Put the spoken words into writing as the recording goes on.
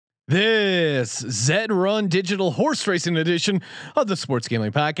This Zed Run Digital Horse Racing edition of the Sports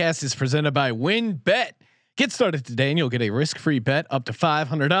Gambling Podcast is presented by WynnBET. Get started today and you'll get a risk-free bet up to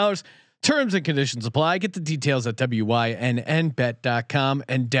 $500. Terms and conditions apply. Get the details at wynnbet.com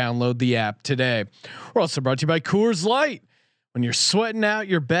and download the app today. We're also brought to you by Coors Light. When you're sweating out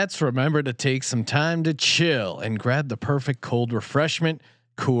your bets, remember to take some time to chill and grab the perfect cold refreshment,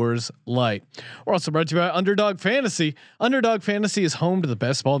 Coors Light. We're also brought to you by Underdog Fantasy. Underdog Fantasy is home to the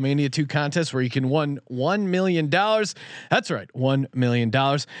Best Ball Mania 2 contest where you can win $1 million. That's right, $1 million.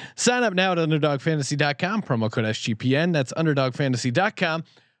 Sign up now at UnderdogFantasy.com. Promo code SGPN. That's UnderdogFantasy.com.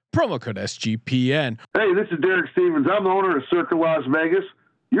 Promo code SGPN. Hey, this is Derek Stevens. I'm the owner of Circa Las Vegas.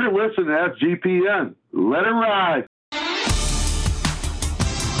 You're listening to SGPN. Let it ride.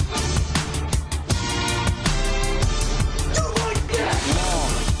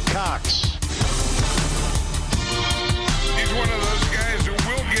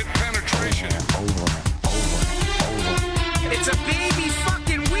 It's a baby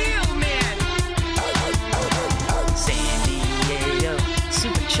fucking wheel, man. San Diego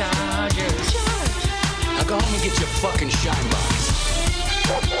Superchargers. Now go home and get your fucking shine box.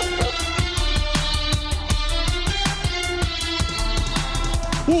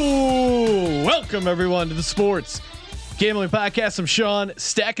 Ooh, welcome everyone to the Sports Gambling Podcast. I'm Sean,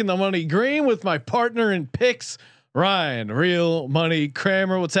 stacking the money green with my partner in picks, Ryan, Real Money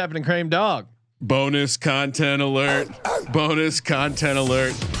Kramer. What's happening, Kramer Dog? Bonus content alert. Bonus content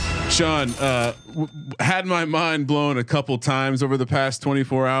alert. Sean, had my mind blown a couple times over the past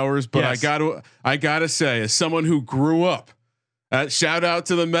 24 hours, but yes. I gotta say, as someone who grew up at shout out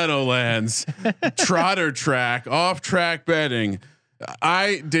to the Meadowlands, trotter track, off track betting,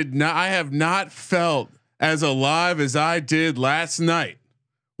 I have not felt as alive as I did last night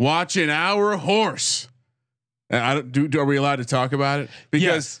watching our horse. Are we allowed to talk about it? Because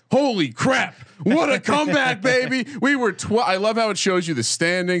yes. Holy crap, what a comeback, baby! We were. I love how it shows you the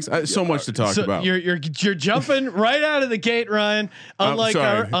standings. So much to talk about. You're jumping right out of the gate, Ryan.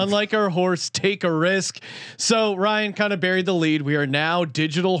 Unlike our horse, take a risk. So Ryan kind of buried the lead. We are now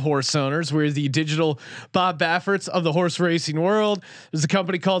digital horse owners. We're the digital Bob Bafferts of the horse racing world. There's a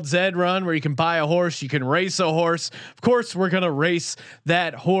company called Zed Run where you can buy a horse, you can race a horse. Of course, we're gonna race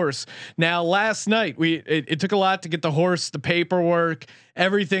that horse. Now, last night it took a lot to get the horse, the paperwork,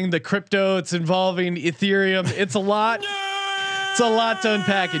 everything, the crypto it's involving Ethereum. It's a lot. It's a lot to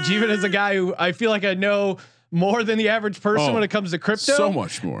unpackage. Even as a guy who I feel like I know more than the average person when it comes to crypto, so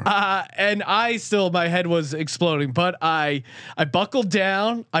much more. And my head was exploding, but I buckled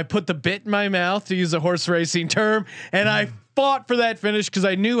down. I put the bit in my mouth, to use a horse racing term, and I fought for that finish because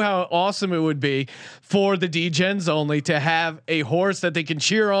I knew how awesome it would be for the D-Gens only to have a horse that they can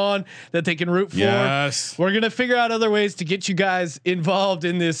cheer on, that they can root for. Yes. We're going to figure out other ways to get you guys involved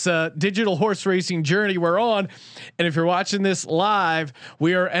in this digital horse racing journey we're on. And if you're watching this live,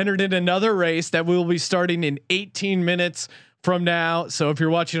 we are entered in another race that we will be starting in 18 minutes from now. So if you're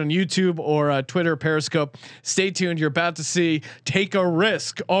watching on YouTube or Twitter, Periscope, stay tuned. You're about to see Take a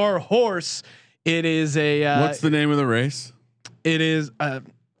Risk, our horse. It is a what's the name of the race? It is the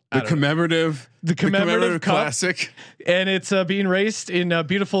commemorative Cup, classic, and it's being raced in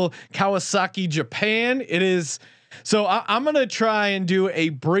beautiful Kawasaki, Japan. It is. So I'm gonna try and do a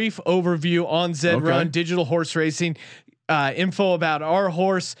brief overview on Zed Run digital horse racing. Info about our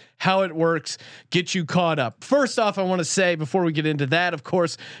horse, how it works, get you caught up. First off, I want to say before we get into that, of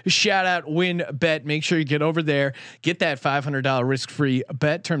course, shout out WynnBET. Make sure you get over there, get that $500 risk-free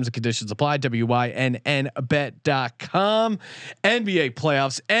bet. Terms and conditions apply. wynnbet.com. NBA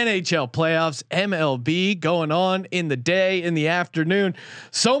playoffs, NHL playoffs, MLB going on in the day, in the afternoon.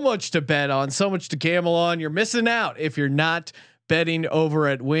 So much to bet on, so much to gamble on. You're missing out if you're not betting over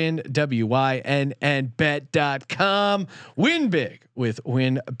at wynnbet.com. Win big with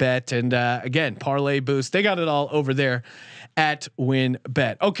WynnBET. And again, parlay boost. They got it all over there at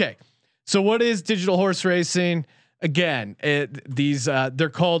WynnBET. Okay. So what is digital horse racing? Again, these they're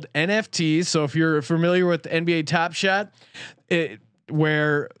called NFTs. So if you're familiar with NBA Top Shot,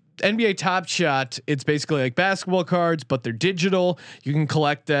 where NBA Top Shot, it's basically like basketball cards, but they're digital. You can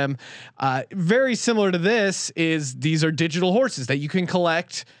collect them. Very similar to this is these are digital horses that you can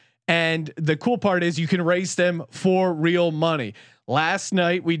collect. And the cool part is you can race them for real money. Last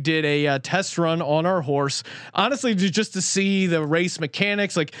night we did a test run on our horse, honestly, just to see the race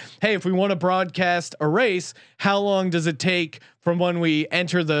mechanics. Like, hey, if we want to broadcast a race, how long does it take from when we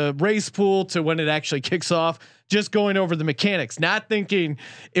enter the race pool to when it actually kicks off? Just going over the mechanics, not thinking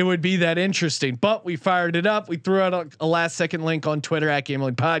it would be that interesting, but we fired it up. We threw out a last second link on Twitter at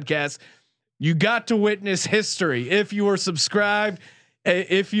Gambling Podcast. You got to witness history. If you were subscribed,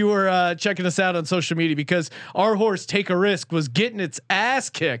 if you were checking us out on social media, because our horse Take a Risk was getting its ass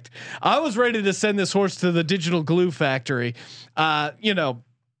kicked. I was ready to send this horse to the digital glue factory. You know,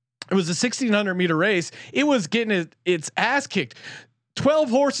 it was a 1,600 meter race. It was getting its ass kicked. 12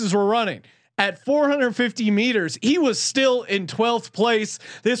 horses were running. At 450 meters, he was still in 12th place.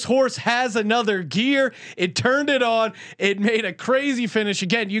 This horse has another gear. It turned it on. It made a crazy finish.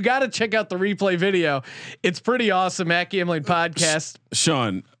 Again, you got to check out the replay video. It's pretty awesome. At Gambling Podcast.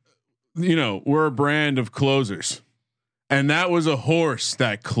 Sean, you know, we're a brand of closers, and that was a horse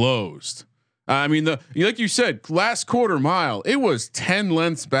that closed. I mean, like you said, last quarter mile, it was 10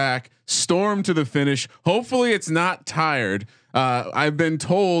 lengths back, stormed to the finish. Hopefully it's not tired. I've been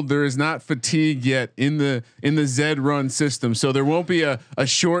told there is not fatigue yet in the Z Run system, so there won't be a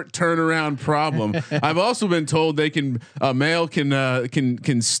short turnaround problem. I've also been told they can male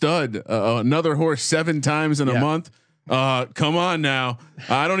can stud another horse 7 times in a month. Come on now.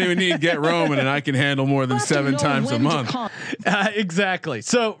 I don't even need to get Roman, and I can handle more than 7 times a month. Exactly.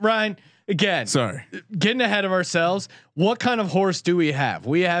 So Ryan, again, sorry, getting ahead of ourselves. What kind of horse do we have?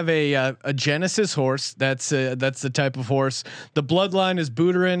 We have a Genesis horse. That's the type of horse. The bloodline is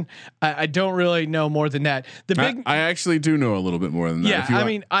Buterin. I don't really know more than that. The big, I actually do know a little bit more than that. Yeah, I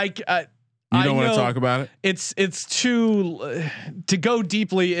mean, you don't want to talk about it. It's too to go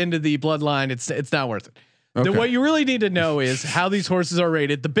deeply into the bloodline. It's not worth it. Okay. What you really need to know is how these horses are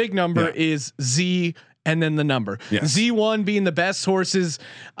rated. The big number is Z. And then the number Z1 being the best horses.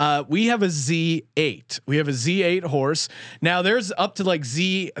 We have a Z8. We have a Z8 horse. Now there's up to like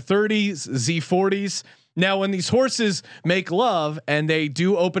Z30s, Z40s. Now when these horses make love and they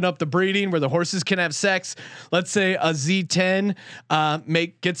do open up the breeding where the horses can have sex, let's say a Z10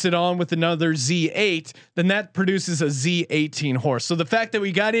 gets it on with another Z8, then that produces a Z18 horse. So the fact that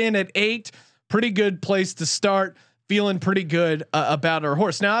we got in at 8, pretty good place to start. Feeling pretty good about our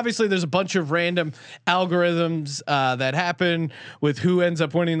horse. Now, obviously, there's a bunch of random algorithms that happen with who ends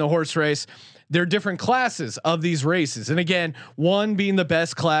up winning the horse race. There are different classes of these races, and again, 1 being the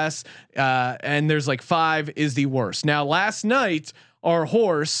best class, and there's like 5 is the worst. Now, last night, our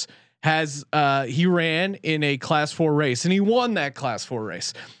horse he ran in a Class 4 race, and he won that Class 4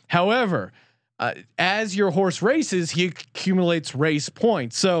 race. However, as your horse races, he accumulates race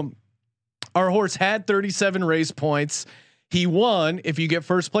points. So our horse had 37 race points. He won. If you get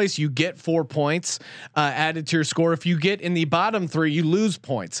first place, you get 4 points added to your score. If you get in the bottom 3, you lose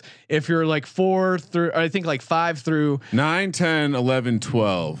points. If you're like 4 through, I think like 5 through 9, 10, 11,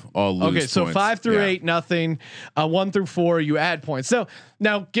 12, all lose. Okay, so points. 5 through 8, nothing. 1 through 4, you add points. So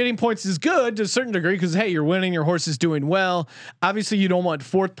now getting points is good to a certain degree because hey, you're winning. Your horse is doing well. Obviously, you don't want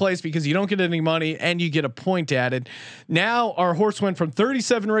 4th place because you don't get any money and you get a point added. Now our horse went from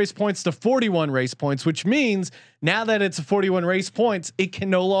 37 race points to 41 race points, which means now that it's 41 race points, it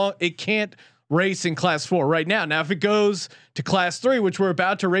can't race in Class 4 right now. Now, if it goes to Class 3, which we're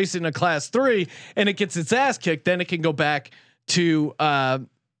about to race in a Class 3, and it gets its ass kicked, then it can go back to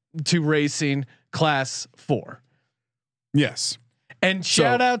racing Class 4. Yes. And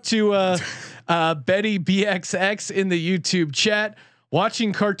shout out to Betty BXX in the YouTube chat.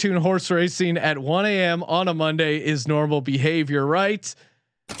 Watching cartoon horse racing at 1 a.m. on a Monday is normal behavior, right?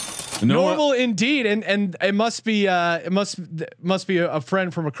 Normal indeed, and it must be a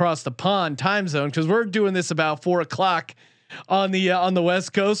friend from across the pond time zone because we're doing this about 4 o'clock on the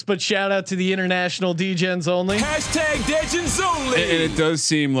West Coast. But shout out to the international DGens only. #DGens only. And it does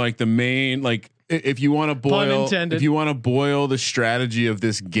seem like the main if you want to boil the strategy of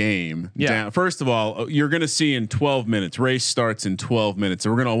this game down, first of all, you're going to see in 12 minutes. Race starts in 12 minutes,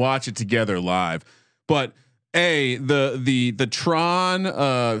 and we're going to watch it together live. But the Tron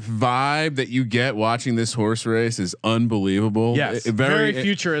vibe that you get watching this horse race is unbelievable. Yes, very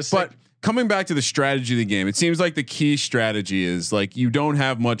futuristic. But coming back to the strategy of the game, it seems like the key strategy is like you don't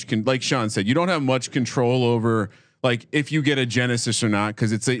have much. Like Sean said, you don't have much control over like if you get a Genesis or not,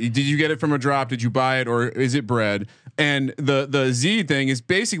 because did you get it from a drop? Did you buy it or is it bred? And the Z thing is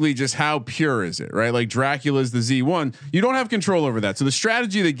basically just how pure is it, right? Like Dracula's the Z1. You don't have control over that. So the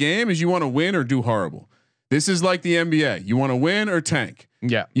strategy of the game is you want to win or do horrible. This is like the NBA. You want to win or tank.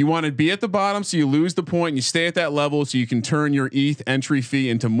 Yeah. You want to be at the bottom so you lose the point and you stay at that level so you can turn your ETH entry fee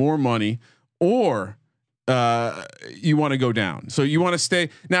into more money, or you want to go down. So you want to stay.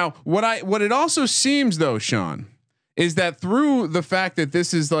 Now, what it also seems though, Sean, is that through the fact that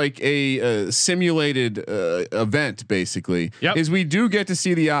this is like a simulated event, basically, is we do get to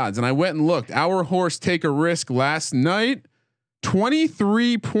see the odds. And I went and looked. Our horse Take a Risk last night,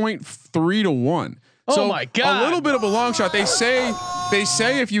 23.3 to 1. So my God. A little bit of a long shot. They say They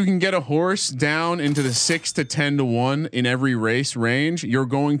say if you can get a horse down into the 6 to 10 to 1 in every race range, you're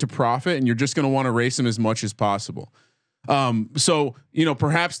going to profit, and you're just going to want to race them as much as possible. So,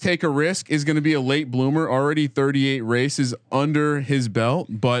 perhaps Take a Risk is going to be a late bloomer, already 38 races under his belt.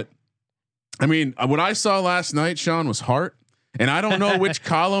 But I mean, what I saw last night, Sean, was heart. And I don't know which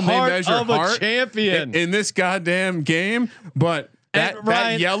column they measure of heart a champion in this goddamn game, but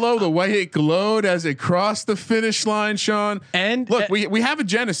that yellow, the way it glowed as it crossed the finish line, Sean. And look, we have a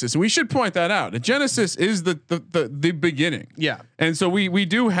Genesis, and we should point that out. A Genesis is the beginning. Yeah. And so we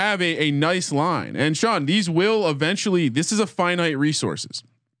do have a nice line. And Sean, these will eventually. This is a finite resource.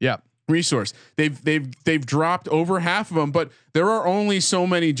 They've dropped over half of them, but there are only so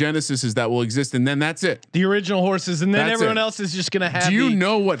many Genesises that will exist, and then that's it. The original horses, and then everyone else is just going to have. Do you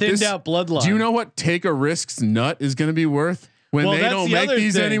know what thinned out bloodline? Do you know what Take a Risk's nut is going to be worth when they don't make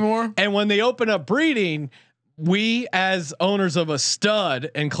these anymore? And when they open up breeding, we as owners of a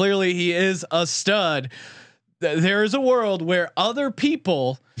stud, and clearly he is a stud. There is a world where other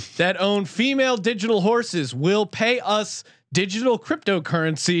people that own female digital horses will pay us digital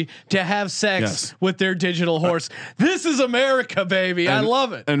cryptocurrency to have sex with their digital horse. This is America, baby. I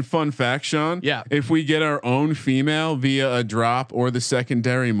love it. And fun fact, Sean. Yeah. If we get our own female via a drop or the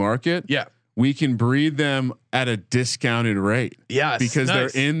secondary market. Yeah. We can breed them at a discounted rate. Yes, because they're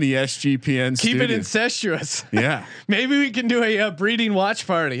in the SGPN. Keep studio. it incestuous. Yeah. Maybe we can do a breeding watch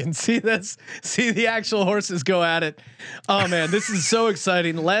party and see the actual horses go at it. Oh man, this is so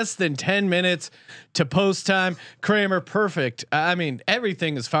exciting. Less than 10 minutes to post time. Kramer, perfect. I mean,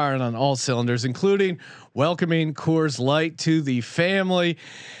 everything is firing on all cylinders, including welcoming Coors Light to the family.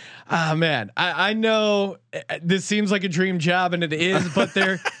 Ah, man, I know this seems like a dream job, and it is, but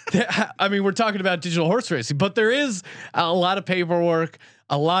I mean, we're talking about digital horse racing, but there is a lot of paperwork,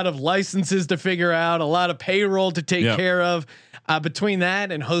 a lot of licenses to figure out, a lot of payroll to take care of. Between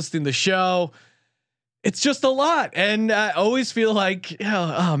that and hosting the show, it's just a lot. And I always feel like,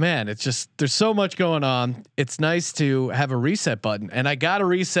 oh man, it's just, there's so much going on. It's nice to have a reset button, and I got a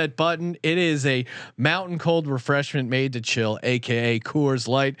reset button. It is a mountain cold refreshment made to chill, AKA Coors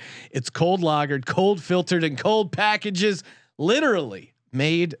Light. It's cold lagered, cold filtered, and cold packages, literally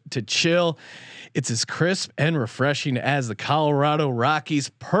made to chill. It's as crisp and refreshing as the Colorado Rockies,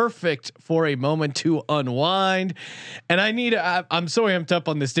 perfect for a moment to unwind. And I'm so amped up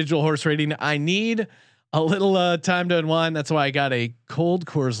on this digital horse rating. I need a little time to unwind. That's why I got a cold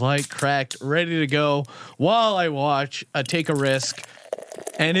Coors Light cracked, ready to go while I watch Take a Risk.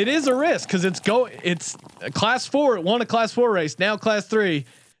 And it is a risk because it's a class 4. It won a class 4 race. Now class 3.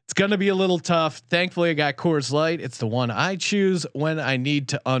 It's going to be a little tough. Thankfully, I got Coors Light. It's the one I choose when I need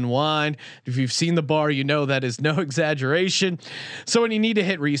to unwind. If you've seen the bar, you know that is no exaggeration. So when you need to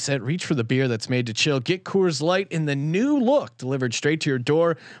hit reset, reach for the beer that's made to chill. Get Coors Light in the new look, delivered straight to your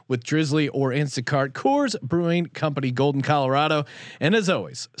door with Drizzly or Instacart. Coors Brewing Company, Golden, Colorado. And as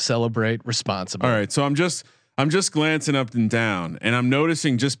always, celebrate responsibly. All right, so I'm just glancing up and down, and I'm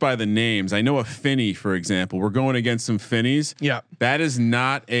noticing just by the names. I know a Finney, for example. We're going against some Finneys. Yeah, that is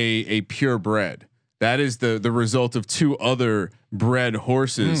not a purebred. That is the result of 2 other bred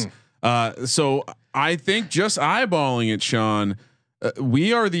horses. So I think just eyeballing it, Sean,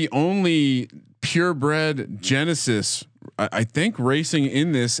 we are the only purebred Genesis. I think racing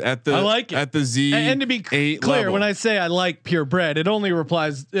in this at the at the Z. And to be clear, level. When I say I like purebred, it only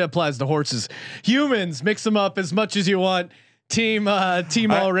applies to horses. Humans, mix them up as much as you want. Team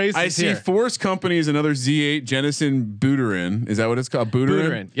all races. I see Force Company is another Z8 Jennison Buterin. Is that what it's called?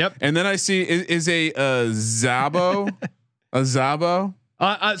 Buterin. Yep. And then I see is a Zabo. A Zabo.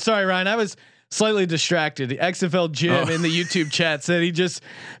 Sorry, Ryan. I was slightly distracted. The XFL Jim in the YouTube chat said he just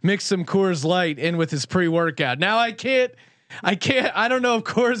mixed some Coors Light in with his pre-workout. Now I can't. I don't know if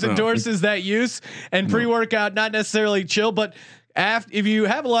Coors endorses that use, and pre-workout not necessarily chill, but if you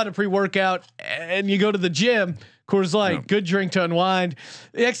have a lot of pre-workout and you go to the gym, Coors Light, good drink to unwind.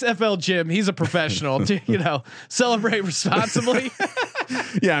 The XFL Jim, he's a professional. Celebrate responsibly.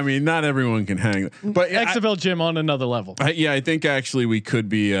 Yeah, I mean, not everyone can hang, but XFL Jim on another level. I think actually we could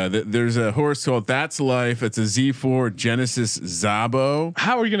be. There's a horse called That's Life. It's a Z4 Genesis Zabo.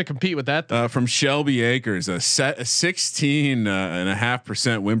 How are we going to compete with that? From Shelby Acres, a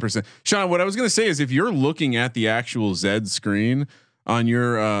 16.5% win percent. Sean, what I was going to say is, if you're looking at the actual Z screen on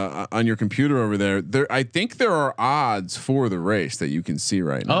your computer over there, I think there are odds for the race that you can see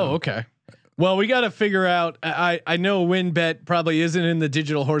right now. Oh, okay. Well, we got to figure out. I know WinBet probably isn't in the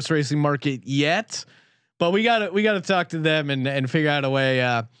digital horse racing market yet, but we got to talk to them and figure out a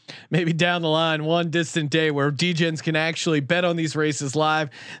way, maybe down the line, one distant day where DGens can actually bet on these races live.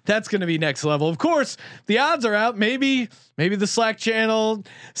 That's going to be next level. Of course, the odds are out. Maybe the Slack channel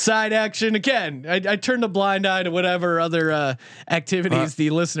side action again. I turned a blind eye to whatever other activities the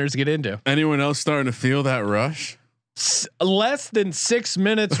listeners get into. Anyone else starting to feel that rush? Less than 6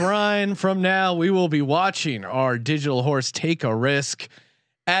 minutes, Ryan, from now, we will be watching our digital horse take a risk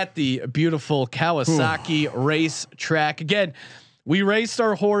at the beautiful Kawasaki race track. Again, we raced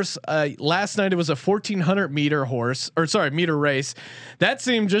our horse last night. It was a 1400 meter meter race. That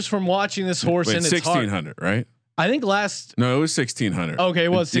seemed, just from watching this horse, in its 1600, right? I think No, it was 1600. Okay,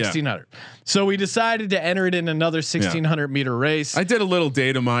 it was 1600. Yeah. So we decided to enter it in another 1600 meter race. I did a little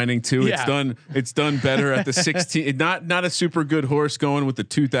data mining too. Yeah. It's done better at the 16. Not a super good horse going with the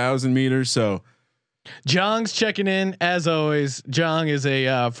 2000 meters. So Jong's checking in as always. Jong is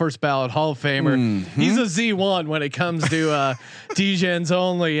a first ballot Hall of Famer. Mm-hmm. He's a Z1 when it comes to DGens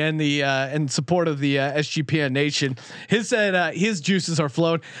only and the in support of the SGPN Nation. His juices are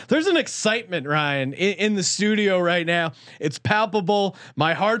flowing. There's an excitement, Ryan, in the studio right now. It's palpable.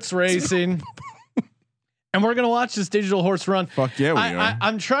 My heart's racing. And we're gonna watch this digital horse run. Fuck yeah, we are.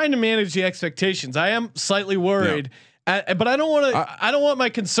 I'm trying to manage the expectations. I am slightly worried. Yeah. But I don't want to. I don't want my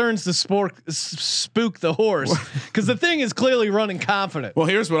concerns to spook the horse, because the thing is clearly running confident. Well,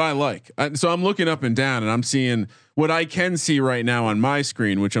 here's what I like. So I'm looking up and down, and I'm seeing what I can see right now on my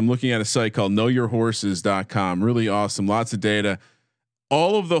screen, which I'm looking at a site called KnowYourHorses.com. Really awesome, lots of data.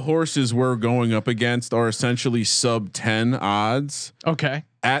 All of the horses we're going up against are essentially sub 10 odds. Okay.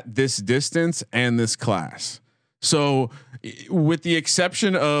 At this distance and this class. So, with the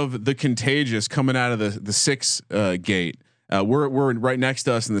exception of the Contagious coming out of the 6 gate, we're right next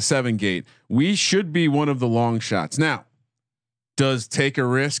to us in the 7 gate. We should be one of the long shots. Now, does Take a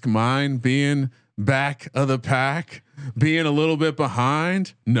Risk mind being back of the pack, being a little bit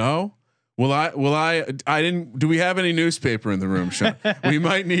behind? No. I didn't. Do we have any newspaper in the room, Sean? We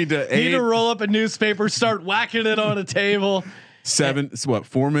might need to roll up a newspaper, start whacking it on a table.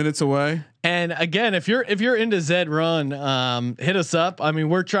 4 minutes away. And again, if you're into Zed Run, hit us up. I mean,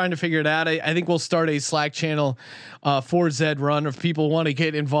 we're trying to figure it out. I think we'll start a Slack channel for Zed Run if people want to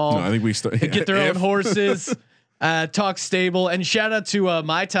get involved. No, I think we get their own horses, talk stable. And shout out to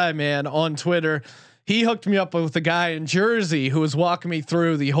My Time Man on Twitter. He hooked me up with a guy in Jersey who was walking me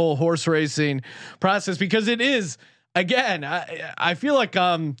through the whole horse racing process, because it is, again, I feel like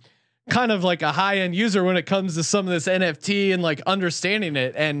kind of like a high end user when it comes to some of this NFT and like understanding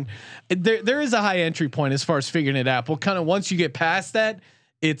it. And there is a high entry point as far as figuring it out. But kind of once you get past that,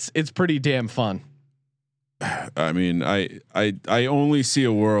 it's pretty damn fun. I mean, I only see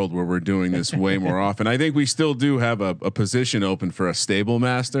a world where we're doing this way more often. I think we still do have a position open for a stable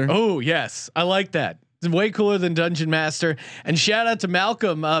master. Oh yes. I like that. It's way cooler than Dungeon Master. And shout out to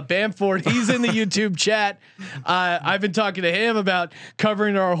Malcolm Bamford. He's in the YouTube chat. I've been talking to him about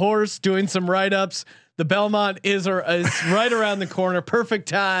covering our horse, doing some write-ups. The Belmont is right around the corner. Perfect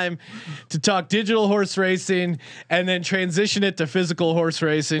time to talk digital horse racing and then transition it to physical horse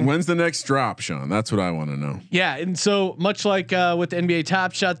racing. When's the next drop, Sean? That's what I want to know. Yeah. And so much like with NBA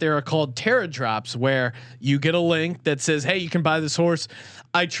Top Shot, there are called Terra drops, where you get a link that says, hey, you can buy this horse.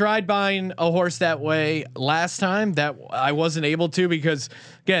 I tried buying a horse that way last time, that I wasn't able to, because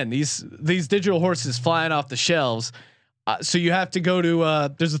again, these digital horses flying off the shelves. So you have to go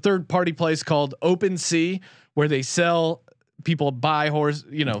to there's a third party place called OpenSea, where they sell, people buy horse.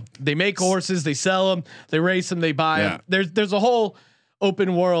 You know, they make horses, they sell them, they race them, they buy them. There's a whole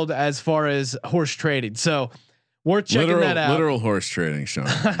open world as far as horse trading. So we're checking that out. Literal horse trading, Sean.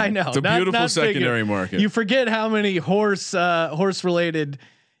 I know. It's a beautiful secondary market. You forget how many horse related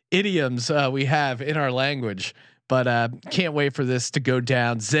idioms we have in our language, but can't wait for this to go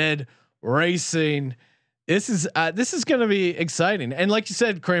down. Zed Racing. This is going to be exciting. And like you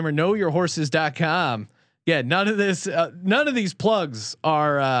said, Kramer, KnowYourHorses.com. Yeah, none of these plugs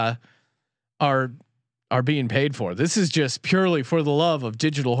are being paid for. This is just purely for the love of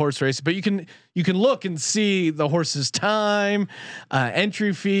digital horse racing. But you can look and see the horse's time,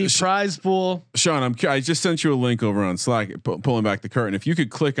 entry fee, prize pool. Sean, I just sent you a link over on Slack, pulling back the curtain. If you could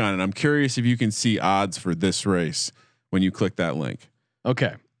click on it, I'm curious if you can see odds for this race when you click that link.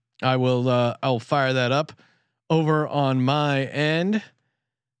 Okay. I will. I'll fire that up over on my end.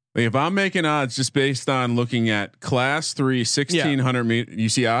 If I'm making odds just based on looking at Class 3 1600 meter, you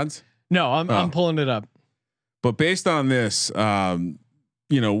see odds? No, I'm pulling it up. But based on this, we're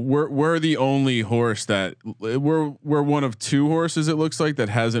the only horse that we're one of 2 horses, it looks like, that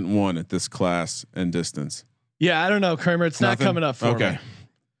hasn't won at this class and distance. Yeah, I don't know, Kramer. It's not coming up for me.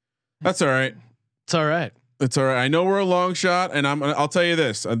 That's all right. It's all right. It's all right. I know we're a long shot, and I'll tell you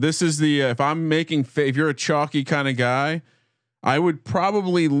this. This is the if I'm making if you're a chalky kind of guy, I would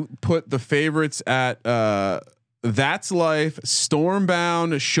probably put the favorites at That's Life,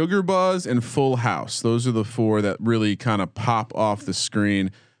 Stormbound, Sugar Buzz, and Full House. Those are the 4 that really kind of pop off the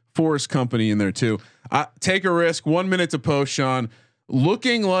screen. Forest Company in there too. Take a risk. 1 minute to post, Sean.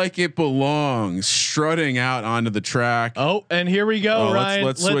 Looking like it belongs, strutting out onto the track. Oh, and here we go, Ryan.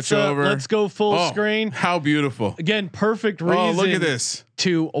 Let's switch over. Let's go full screen. How beautiful! Again, perfect reason. Oh, look at this.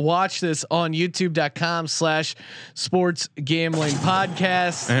 To watch this on YouTube.com/sports gambling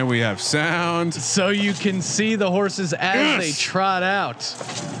podcast. And we have sound, so you can see the horses as they trot out.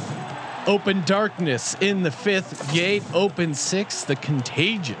 Open Darkness in the 5th gate. Open 6, the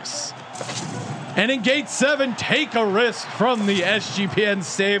Contagious. And in gate 7, Take a Risk from the SGPN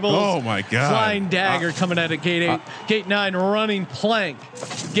stables. Oh my God! Flying Dagger coming out of gate 8. Gate 9, Running Plank.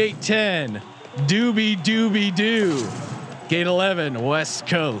 Gate 10, Doobie Doobie Doo. Gate 11, West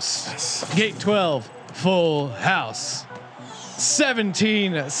Coast. Yes. Gate 12, Full House.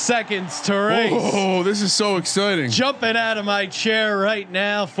 17 seconds to race. Oh, this is so exciting! Jumping out of my chair right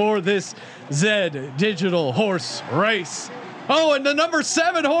now for this Zed Digital Horse Race. Oh, and the number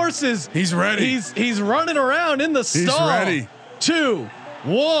 7 horses. He's ready. He's running around in the stall. He's ready. 2,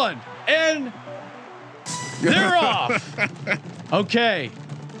 1, and they're off. Okay.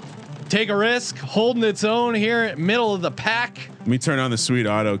 Take a Risk, holding its own here at middle of the pack. Let me turn on the sweet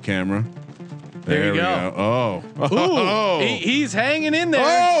auto camera. There you go. Oh, he's hanging in there.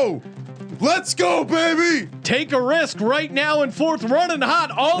 Oh, let's go, baby. Take a Risk right now in 4th, running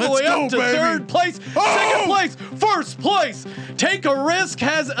hot all the way up to 3rd place, 2nd place, 1st place. Take a Risk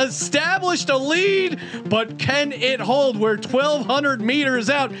has established a lead, but can it hold? We're 1,200 meters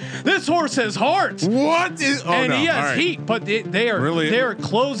out. This horse has heart. What is? Oh, and no. he has heat, but they are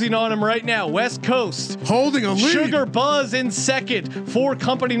closing on him right now. West Coast holding a lead. Sugar Buzz in 2nd for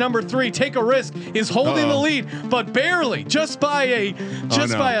company number 3. Take a Risk is holding the lead, but barely, just by a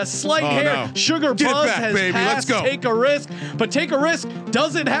slight hair. No. Sugar Buzz has passed Take a Risk, but Take a Risk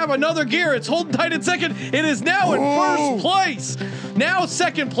doesn't have another gear. It's holding tight in 2nd. It is now in 1st place. Now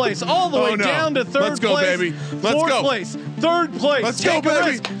 2nd place, all the way down to 3rd place. Let's go, baby. Let's 4th go. place, 3rd place. Let's Take go, a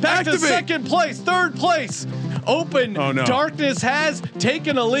baby. Risk back to 2nd place, 3rd place. Open Darkness has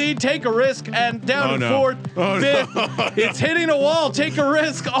taken a lead. Take a Risk and down to 4th, 5th. It's hitting a wall. Take a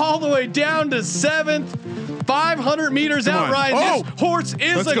Risk all the way down to 7th. 500 meters out, Ryan. This horse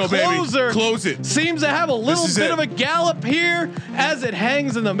is a closer. Baby. Close it. Seems to have a little bit of a gallop here as it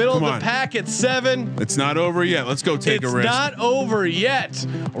hangs in the middle of the pack at 7. It's not over yet. Let's go take a risk. It's not over yet.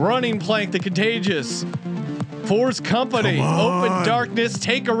 Running Plank, the Contagious. Force Company, Open Darkness,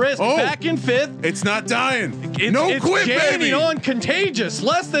 Take a Risk, back in 5th. It's not dying. It's quit, gaining baby. on Contagious.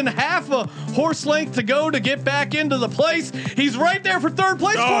 Less than half a horse length to go to get back into the place. He's right there for 3rd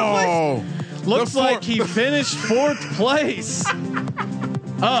place, 4th place. Looks like he finished 4th place.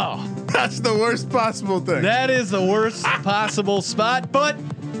 Oh, that's the worst possible thing. That is the worst possible spot. But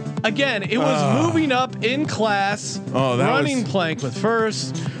again, it was moving up in class. Running Plank with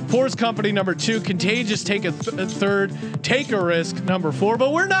 1st. Force Company number 2. Contagious take a 3rd. Take a Risk number 4.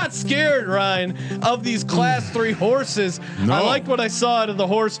 But we're not scared, Ryan, of these class 3 horses. No. I like what I saw out of the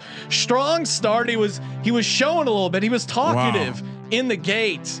horse. Strong start. He was showing a little bit. He was talkative in the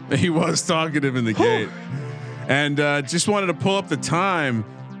gate. He was talkative in the gate. And just wanted to pull up the time.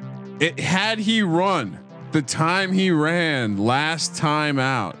 Had he run the time he ran last time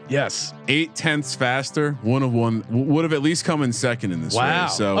out, 8/10 faster, would have at least come in 2nd in this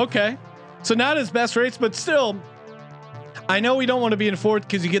race. So okay, so not his best race, but still, I know we don't want to be in 4th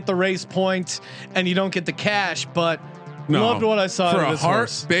because you get the race points and you don't get the cash, but loved what I saw for out of this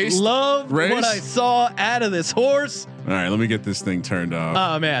horse. Loved what I saw out of this horse. All right, let me get this thing turned off.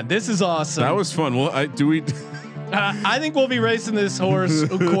 Oh man, this is awesome. That was fun. Well, I think we'll be racing this horse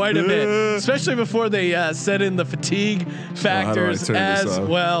quite a bit, especially before they set in the fatigue factors as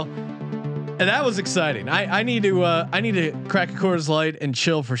well. And that was exciting. I need to crack a Coors Light and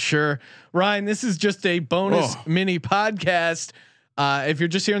chill for sure. Ryan, this is just a bonus mini podcast. If you're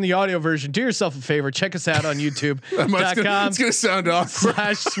just hearing the audio version, do yourself a favor. Check us out on YouTube.com. It's gonna sound awkward.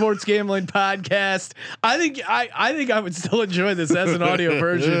 /sports gambling podcast. I think I would still enjoy this as an audio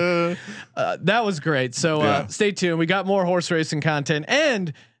version. That was great. So stay tuned. We got more horse racing content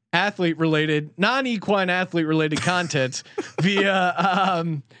and athlete related, non-equine athlete related content via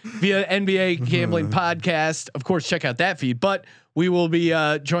NBA gambling podcast. Of course, check out that feed, but we will be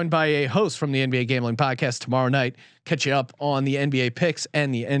joined by a host from the NBA gambling podcast tomorrow night. Catch you up on the NBA picks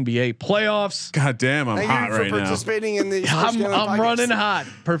and the NBA playoffs. God damn, I'm hot right now. Participating in the I'm running hot.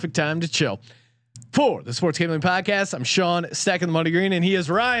 Perfect time to chill. For the Sports Gambling Podcast, I'm Sean, stacking the money green, and he is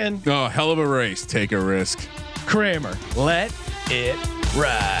Ryan. Oh, hell of a race. Take a risk. Kramer, let it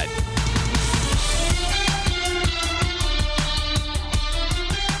ride.